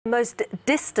Most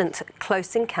distant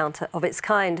close encounter of its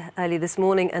kind. Early this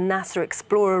morning, a NASA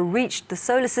explorer reached the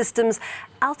solar system's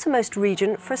outermost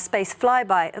region for a space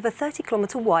flyby of a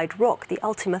 30-kilometre wide rock, the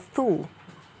Ultima Thule.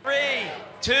 3,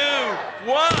 2, 1,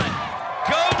 go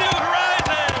New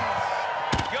Horizons!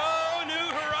 Go New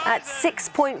Horizons! At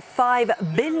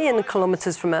 6.5 billion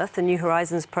kilometres from Earth, the New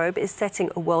Horizons probe is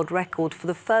setting a world record for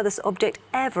the furthest object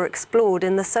ever explored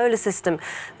in the solar system.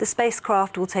 The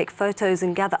spacecraft will take photos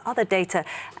and gather other data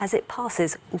as it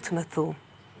passes Ultima Thule.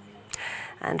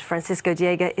 And Francisco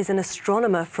Diego is an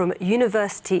astronomer from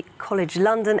University College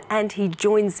London, and he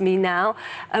joins me now.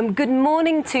 Good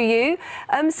morning to you.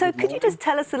 So could you just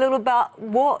tell us a little about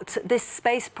what this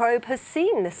space probe has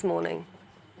seen this morning?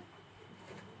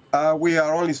 We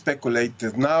are only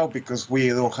speculating now because we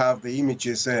don't have the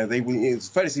images.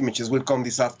 First images will come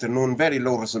this afternoon, very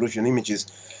low resolution images.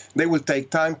 They will take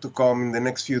time to come in the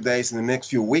next few days, in the next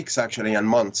few weeks actually, and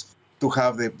months, to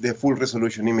have the full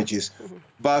resolution images.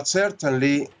 But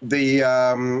certainly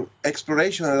the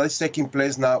exploration that is taking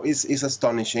place now is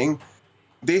astonishing.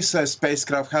 This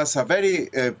spacecraft has a very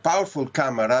powerful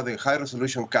camera, the high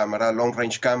resolution camera, long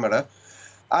range camera,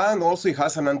 and also it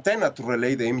has an antenna to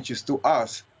relay the images to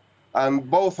us.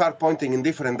 And both are pointing in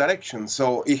different directions.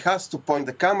 So it has to point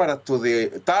the camera to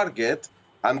the target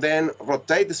and then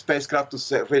rotate the spacecraft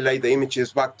to relay the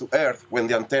images back to Earth when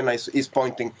the antenna is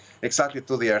pointing exactly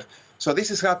to the Earth. So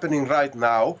this is happening right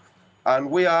now.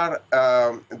 And we are,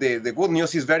 the good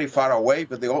news is very far away,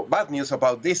 but the bad news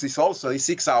about this is also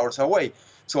 6 hours away.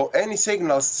 So any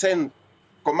signals sent,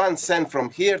 commands sent from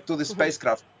here to the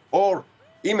spacecraft or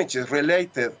images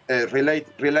relayed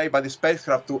by the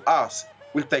spacecraft to us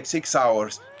will take 6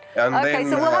 hours. And okay, then,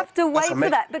 so we'll have to wait for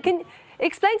that. But can you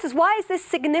explain to us, why is this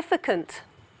significant?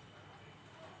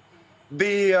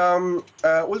 The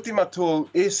Ultima Thule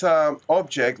is an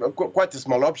object, quite a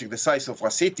small object, the size of a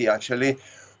city actually,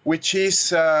 which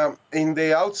is in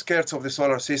the outskirts of the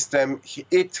solar system.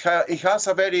 It has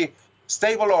a very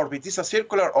stable orbit. It's a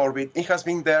circular orbit. It has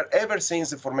been there ever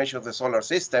since the formation of the solar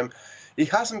system. It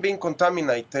hasn't been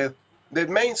contaminated. The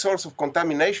main source of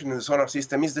contamination in the solar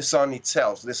system is the sun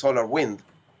itself, the solar wind.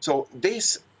 So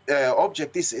this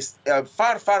object is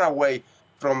far, far away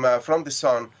from the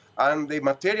sun, and the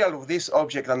material of this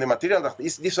object and the material that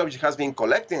this object has been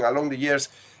collecting along the years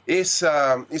is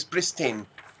pristine.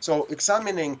 So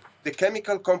examining the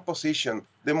chemical composition,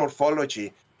 the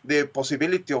morphology, the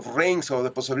possibility of rings or the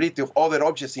possibility of other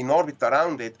objects in orbit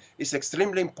around it is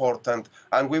extremely important,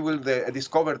 and we will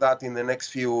discover that in the next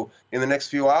few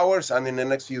hours and in the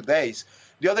next few days.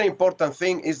 The other important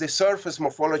thing is the surface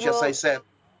morphology. As I said,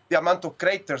 the amount of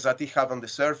craters that it has on the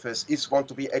surface is going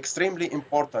to be extremely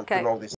important to know this.